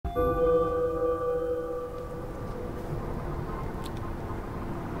How's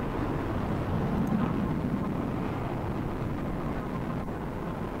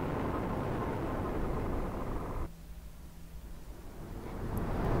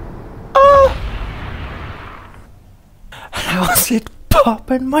it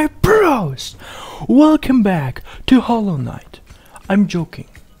poppin', my bros? Welcome back to Hollow Knight. I'm joking.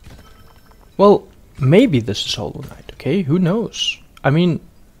 Well, maybe this is Hollow Knight, okay? Who knows? I mean,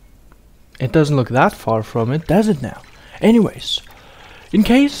 it doesn't look that far from it, does it now? Anyways, in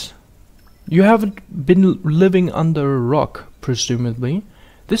case you haven't been living under a rock, presumably,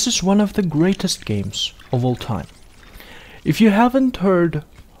 this is one of the greatest games of all time. If you haven't heard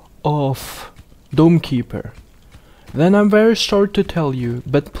of Domekeeper, then I'm very sorry to tell you,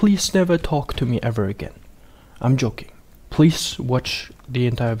 but please never talk to me ever again. I'm joking. Please watch the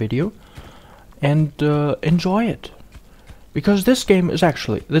entire video and enjoy it, because this game is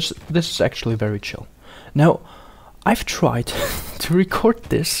actually this is actually very chill. Now, I've tried to record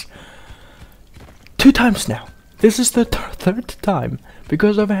this 2 times now. This is the third time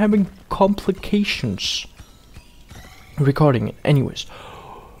because I'm having complications recording it. Anyways,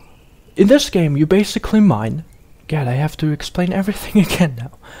 in this game you basically mine. God, I have to explain everything again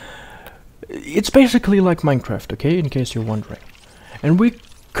now. It's basically like Minecraft, okay, in case you're wondering. And we're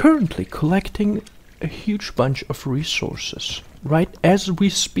currently collecting a huge bunch of resources, right as we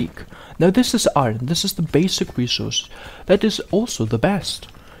speak. Now this is iron, this is the basic resource. That is also the best.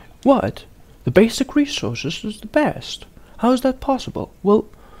 What? The basic resources is the best. How is that possible? Well,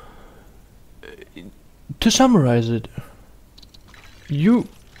 to summarize it, you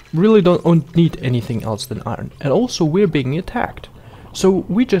really don't need anything else than iron. And also we're being attacked. So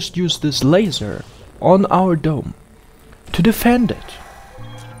we just use this laser on our dome to defend it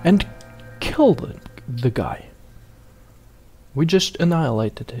and kill the guy. We just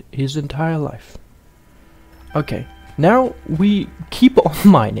annihilated his entire life. Okay, now we keep on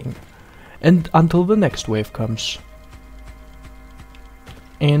mining and until the next wave comes.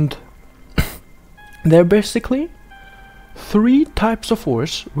 And they're basically 3 types of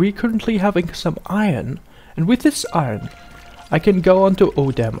ores. We're currently having some iron, and with this iron I can go on to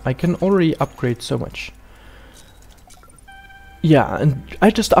Odam. I can already upgrade so much. Yeah, and I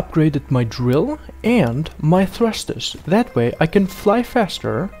just upgraded my drill and my thrusters. That way I can fly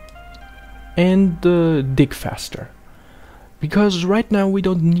faster and dig faster. Because right now we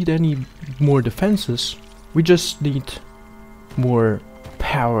don't need any more defenses, we just need more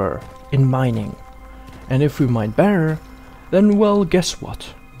power in mining. And if we mine better, then well, guess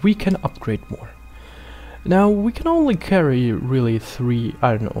what? We can upgrade more. Now we can only carry really 3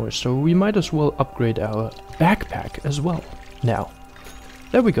 iron ores, so we might as well upgrade our backpack as well. Now,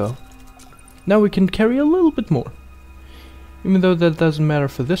 there we go. Now we can carry a little bit more. Even though that doesn't matter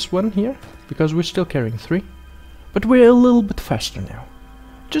for this one here, because we're still carrying 3. But we're a little bit faster now.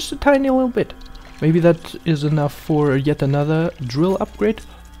 Just a tiny little bit. Maybe that is enough for yet another drill upgrade.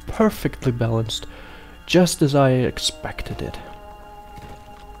 Perfectly balanced. Just as I expected it.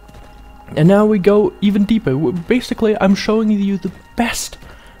 And now we go even deeper. Basically, I'm showing you the best,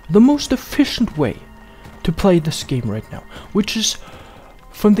 the most efficient way to play this game right now, which is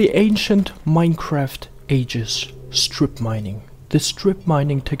from the ancient Minecraft ages, strip mining. The strip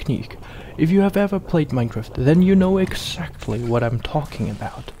mining technique. If you have ever played Minecraft, then you know exactly what I'm talking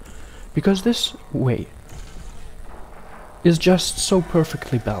about. Because this way is just so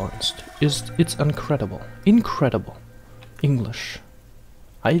perfectly balanced. It's incredible. Incredible. English.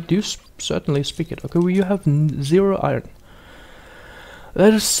 I do certainly speak it. Okay, well, you have 0 iron.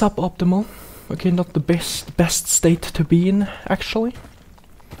 That is suboptimal. Okay, not the best state to be in, actually.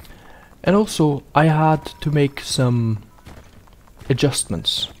 And also, I had to make some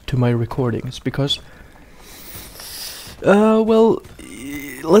adjustments to my recordings because, well,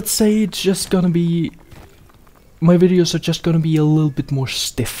 let's say it's just gonna be, my videos are just gonna be a little bit more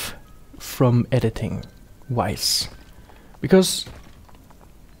stiff from editing wise, because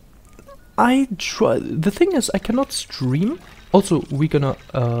the thing is I cannot stream. Also, we're gonna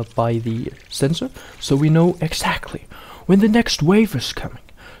buy the sensor so we know exactly when the next wave is coming,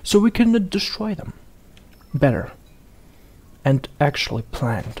 so we can destroy them better and actually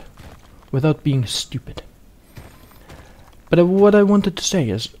planned without being stupid. But what I wanted to say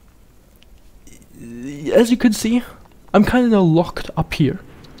is, as you can see, I'm kind of locked up here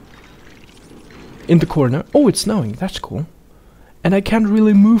in the corner. Oh, it's snowing, that's cool. And I can't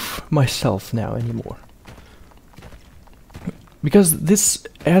really move myself now anymore. Because this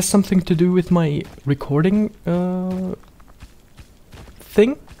has something to do with my recording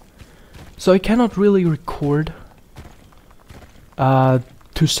thing. So I cannot really record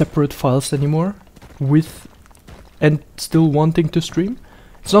to two separate files anymore with and still wanting to stream.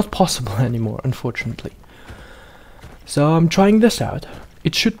 It's not possible anymore, unfortunately. So I'm trying this out.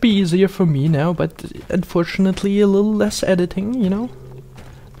 It should be easier for me now, but unfortunately a little less editing, you know?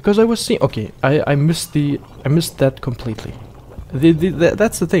 Because I was seeing... Okay, I missed that completely.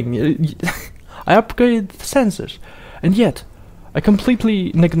 That's the thing. I upgraded the sensors, and yet I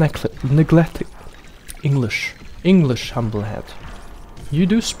completely neglected English. English, humble Haet. You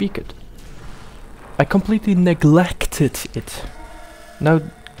do speak it. I completely neglected it. Now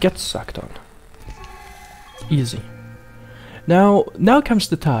get sucked on. Easy. Now comes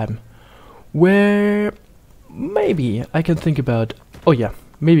the time where maybe I can think about... Oh yeah,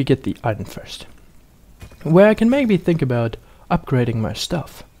 maybe get the iron first. Where I can maybe think about upgrading my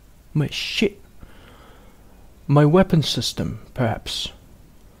stuff. My shit. My weapon system, perhaps.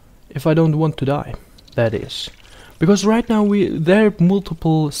 If I don't want to die, that is. Because right now there are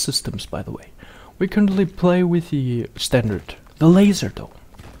multiple systems, by the way. We currently play with the standard, the laser dome.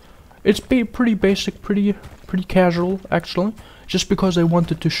 It's pretty basic, pretty casual, actually. Just because I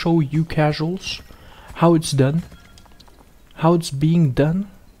wanted to show you casuals how it's done. How it's being done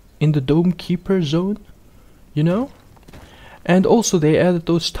in the Dome Keeper zone, you know? And also they added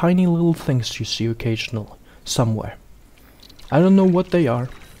those tiny little things you see occasionally, somewhere. I don't know what they are.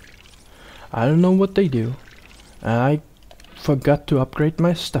 I don't know what they do. I forgot to upgrade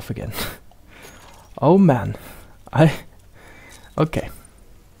my stuff again. Oh man. Okay.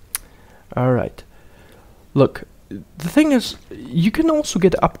 Alright. Look, the thing is, you can also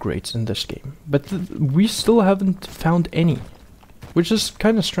get upgrades in this game, but we still haven't found any, which is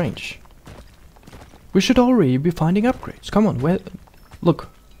kind of strange. We should already be finding upgrades. Come on, look,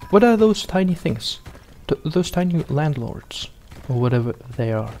 what are those tiny things? Those tiny landlords, or whatever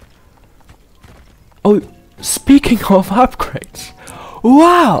they are. Oh, speaking of upgrades,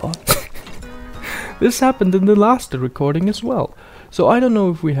 wow! This happened in the last recording as well, so I don't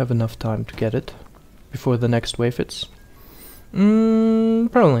know if we have enough time to get it before the next wave hits.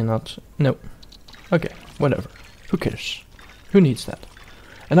 Probably not. No. Okay, whatever. Who cares? Who needs that?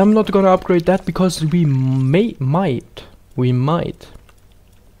 And I'm not gonna upgrade that because we might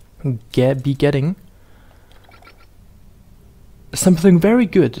be getting something very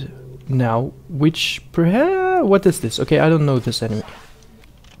good now, which perhaps... What is this? Okay, I don't know this anyway.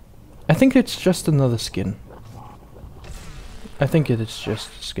 I think it's just another skin. I think it is just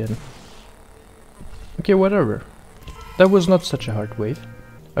a skin. Okay, whatever. That was not such a hard wave.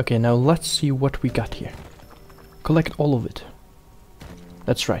 Okay, now let's see what we got here. Collect all of it.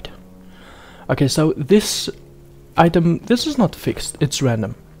 That's right. Okay, so this item, this is not fixed, it's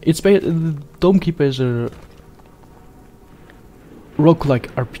random. It's the Dome Keeper is a roguelike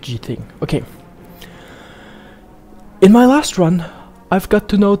RPG thing. Okay. In my last run, I've got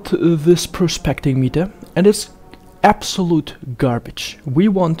to note this prospecting meter, and it's absolute garbage. We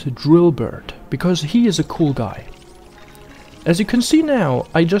want Drillbird, because he is a cool guy. As you can see now,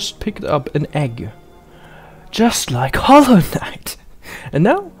 I just picked up an egg. Just like Hollow Knight. And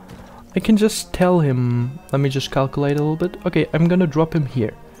now, I can just tell him... Let me just calculate a little bit. Okay, I'm gonna drop him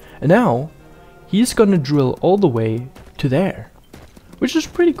here. And now, he's gonna drill all the way to there. Which is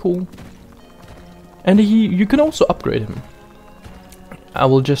pretty cool. And you can also upgrade him. I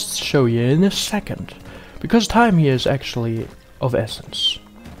will just show you in a second. Because time here is actually of essence.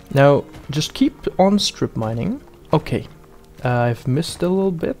 Now, just keep on strip mining. Okay. I've missed a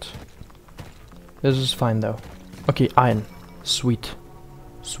little bit. This is fine though. Okay, iron. Sweet.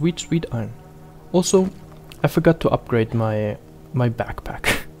 Sweet, sweet iron. Also, I forgot to upgrade my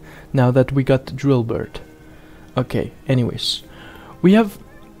backpack. Now that we got Drillbird. Okay, anyways. We have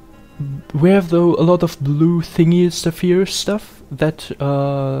though a lot of blue thingy sapphire stuff that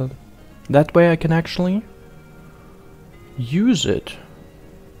that way I can actually use it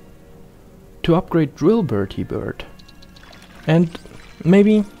to upgrade Drillbirdy Bird. And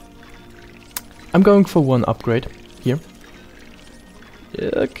maybe I'm going for one upgrade here.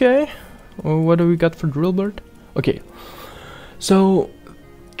 Okay. What do we got for Drillbird? Okay. So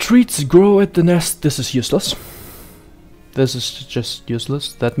treats grow at the nest. This is useless. This is just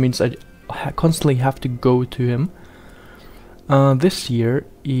useless. That means I constantly have to go to him. This year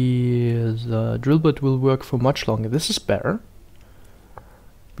is Drillbird will work for much longer. This is better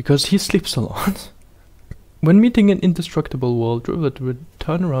because he sleeps a lot. When meeting an indestructible wall, Drillbird would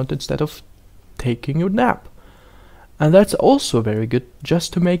turn around instead of taking a nap. And that's also very good,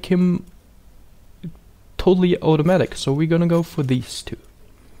 just to make him totally automatic. So we're gonna go for these two.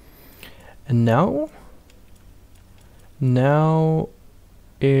 And now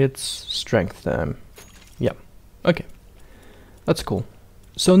it's strength. Yeah, okay, that's cool.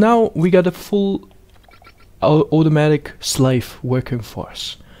 So now we got a full automatic slave working for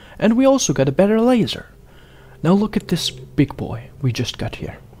us. And we also got a better laser. Now look at this big boy we just got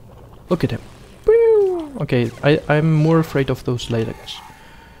here. Look at him. Woo! Okay, I'm more afraid of those later guys.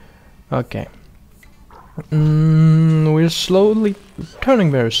 Okay. We're slowly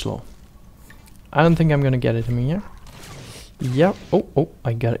turning very slow. I don't think I'm gonna get it in here. Yeah. Oh,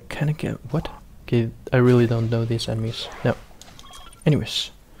 I got it. Can I get what? Okay, I really don't know these enemies. No.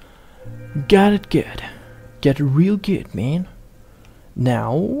 Anyways. Got it good. Get real good, man.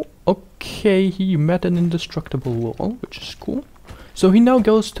 Now, okay, he met an indestructible wall, which is cool. So he now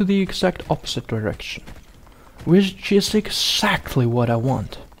goes to the exact opposite direction. Which is exactly what I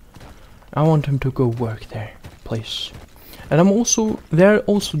want. I want him to go work there, please. And there are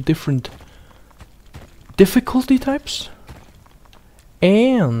also different difficulty types.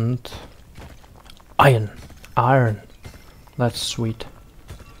 And iron. That's sweet.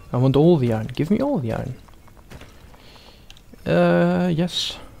 I want all the iron. Give me all the iron.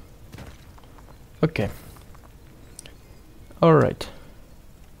 Yes. Okay. Alright.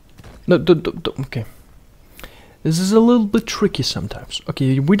 No, okay. This is a little bit tricky sometimes.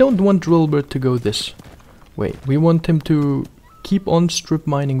 Okay, we don't want Drillbird to go this way. We want him to keep on strip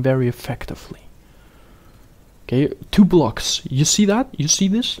mining very effectively. Okay, 2 blocks. You see that? You see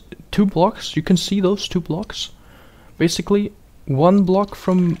this? 2 blocks? You can see those 2 blocks? Basically, 1 block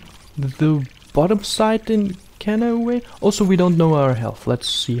from the bottom side in kind of way. Also, we don't know our health. Let's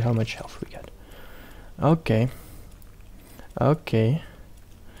see how much health we get. Okay. Okay.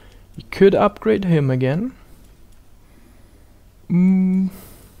 You could upgrade him again.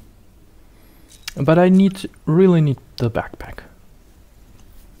 But I really need the backpack.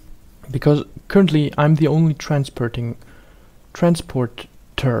 Because currently I'm the only transporter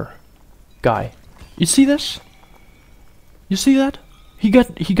guy. You see this? You see that? He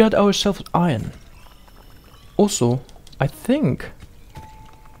got ourselves iron. Also, I think...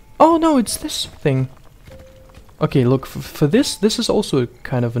 Oh no, it's this thing. Okay, look, for this is also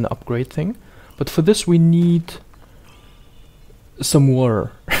kind of an upgrade thing. But for this we need some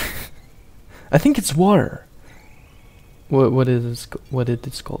water. I think it's water. What it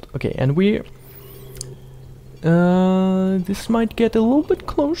is called. Okay, and we... this might get a little bit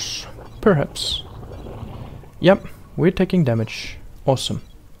close, perhaps. Yep, we're taking damage. Awesome.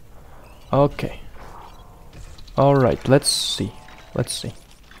 Okay. Alright, let's see. Let's see.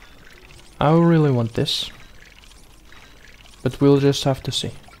 I really want this. But we'll just have to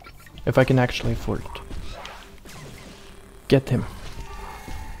see if I can actually afford it. Get him.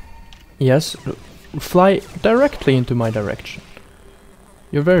 Yes, fly directly into my direction.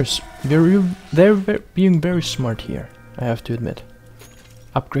 They're being very smart here, I have to admit.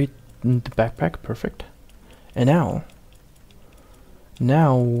 Upgrade the backpack, perfect. And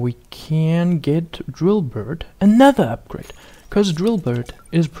now we can get Drillbird another upgrade, because Drillbird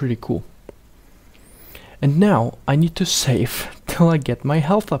is pretty cool. And now I need to save till I get my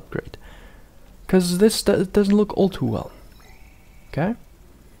health upgrade, because this doesn't look all too well. Okay?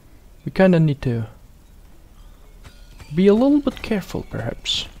 We kinda need to be a little bit careful,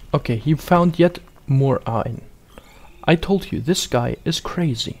 perhaps. Okay, he found yet more iron. I told you, this guy is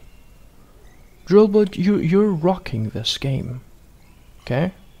crazy. Drillbird, you're rocking this game.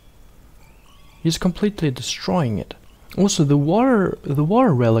 Okay? He's completely destroying it. Also, the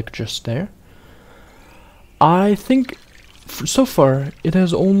water relic just there. I think so far it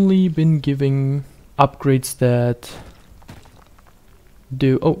has only been giving upgrades that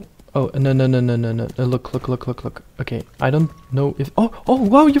do... Oh, no. Look. Okay, I don't know if... Oh,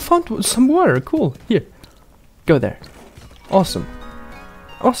 wow, you found some water. Cool. Here. Go there. Awesome.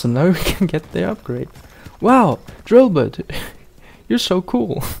 Awesome, now we can get the upgrade. Wow, Drillbird. You're so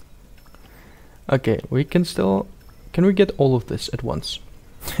cool. Okay, we can still... Can we get all of this at once?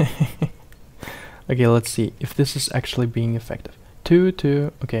 Okay, let's see if this is actually being effective.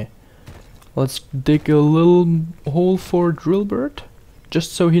 2. Okay. Let's dig a little hole for Drillbird.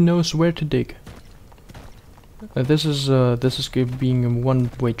 Just so he knows where to dig. This is being a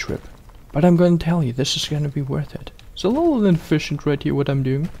one-way trip, but I'm going to tell you, this is going to be worth it. It's a little inefficient right here what I'm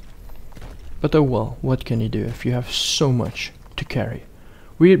doing, but oh well, what can you do if you have so much to carry?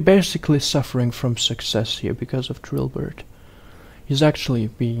 We're basically suffering from success here because of Drillbird. He's actually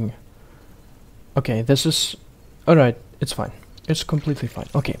being... Okay, this is... Alright, it's fine. It's completely fine.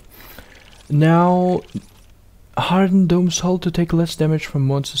 Okay. Now... Harden Dome's hull to take less damage from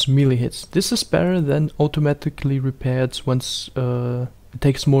monsters' melee hits. This is better than automatically repaired once it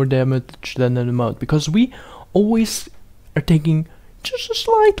takes more damage than an amount, because we always are taking just a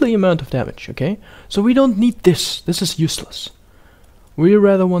slightly amount of damage, okay? So we don't need this. This is useless. We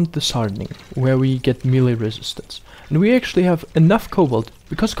rather want this hardening, where we get melee resistance. And we actually have enough cobalt,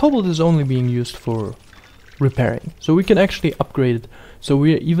 because cobalt is only being used for repairing. So we can actually upgrade it, so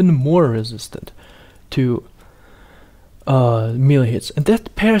we're even more resistant to melee hits. And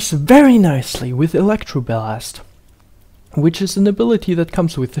that pairs very nicely with Electroblast, which is an ability that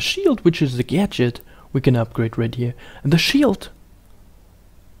comes with the shield, which is the gadget we can upgrade right here. And the shield,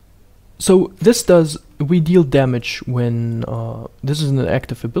 so this does, we deal damage when, this is an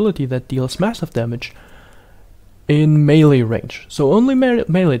active ability that deals massive damage in melee range. So only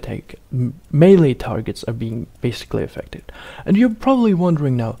melee targets are being basically affected. And you're probably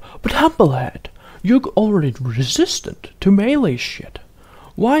wondering now, but Humblehead, you're already resistant to melee shit.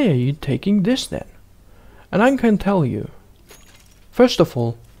 Why are you taking this then? And I can tell you, first of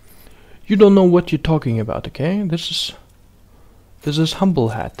all, you don't know what you're talking about, okay? This is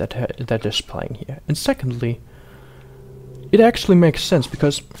Humblehead that is playing here. And secondly, it actually makes sense,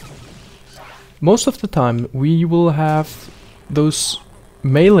 because most of the time we will have those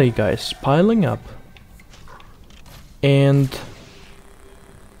melee guys piling up, and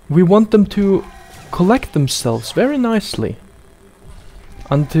we want them to collect themselves very nicely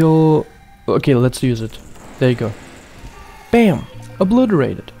until... Okay, let's use it. There you go. Bam!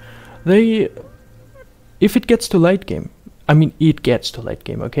 Obliterated. If it gets to late game, I mean it gets to late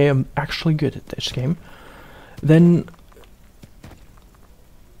game, okay? I'm actually good at this game. Then,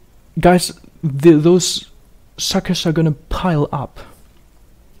 guys, those suckers are gonna pile up.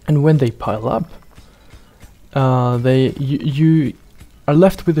 And when they pile up, you are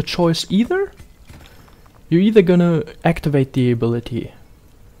left with a choice. You're either gonna activate the ability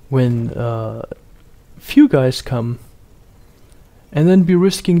when few guys come, and then be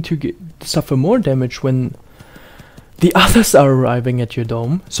risking to suffer more damage when the others are arriving at your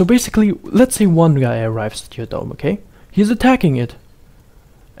dome. So basically, let's say one guy arrives at your dome, okay? He's attacking it.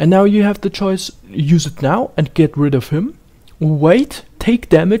 And now you have the choice, use it now and get rid of him. Wait, take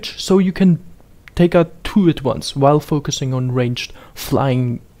damage so you can take out two at once while focusing on ranged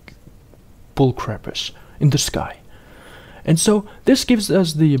flying bullcrappers in the sky. And so this gives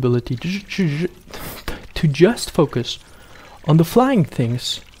us the ability to just focus on the flying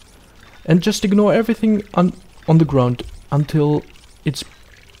things and just ignore everything on the ground until it's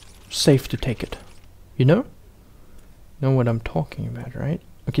safe to take it. You know? Know what I'm talking about, right?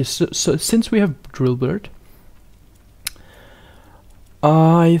 Okay, so since we have Drillbird,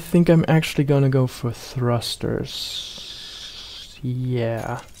 I think I'm actually gonna go for thrusters.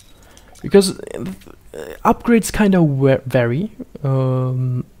 Yeah. Because upgrades kind of vary,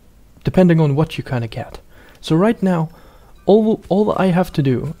 depending on what you kind of get. So right now, all I have to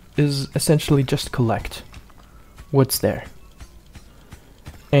do is essentially just collect what's there.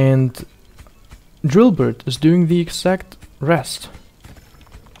 And Drillbird is doing the exact rest.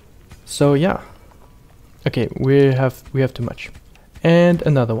 So yeah. Okay, we have too much. And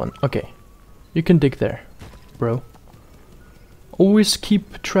another one. Okay. You can dig there, bro. Always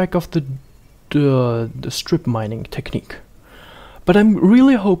keep track of the strip mining technique. But I'm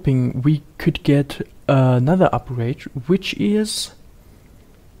really hoping we could get another upgrade, which is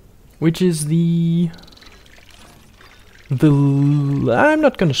the I'm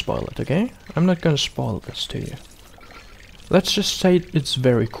not gonna spoil it, okay? I'm not gonna spoil this to you. Let's just say it's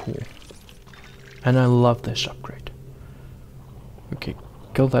very cool. And I love this upgrade. Okay,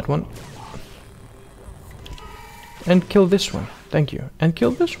 kill that one. And kill this one. Thank you. And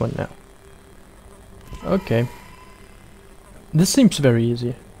kill this one now. Okay. This seems very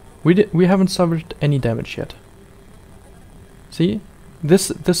easy. We haven't suffered any damage yet. See?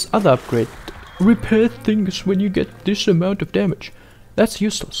 This other upgrade, repair things when you get this amount of damage. That's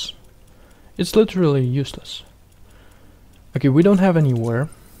useless. It's literally useless. Okay, we don't have any water.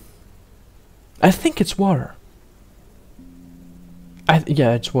 I think it's water.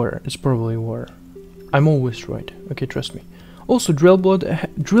 Yeah, it's water. It's probably water. I'm always right. Okay, trust me. Also,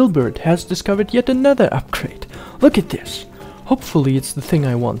 Drillbird has discovered yet another upgrade. Look at this. Hopefully it's the thing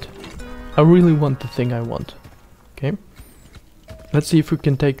I want. I really want the thing I want. Okay. Let's see if we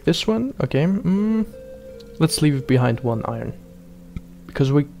can take this one. Okay. Let's leave it behind one iron.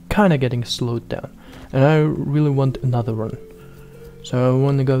 Because we're kind of getting slowed down. And I really want another one. So I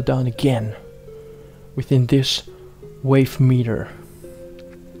want to go down again. Within this wave meter.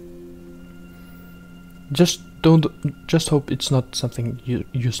 Just hope it's not something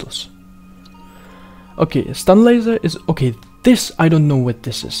useless. Okay, stun laser is okay. This I don't know what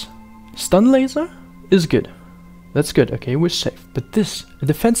this is. Stun laser is good. That's good. Okay, we're safe. But this, a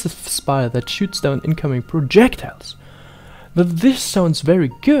defensive spire that shoots down incoming projectiles. But this sounds very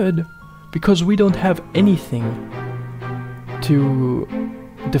good because we don't have anything to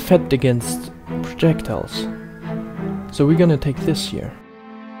defend against projectiles. So we're gonna take this here.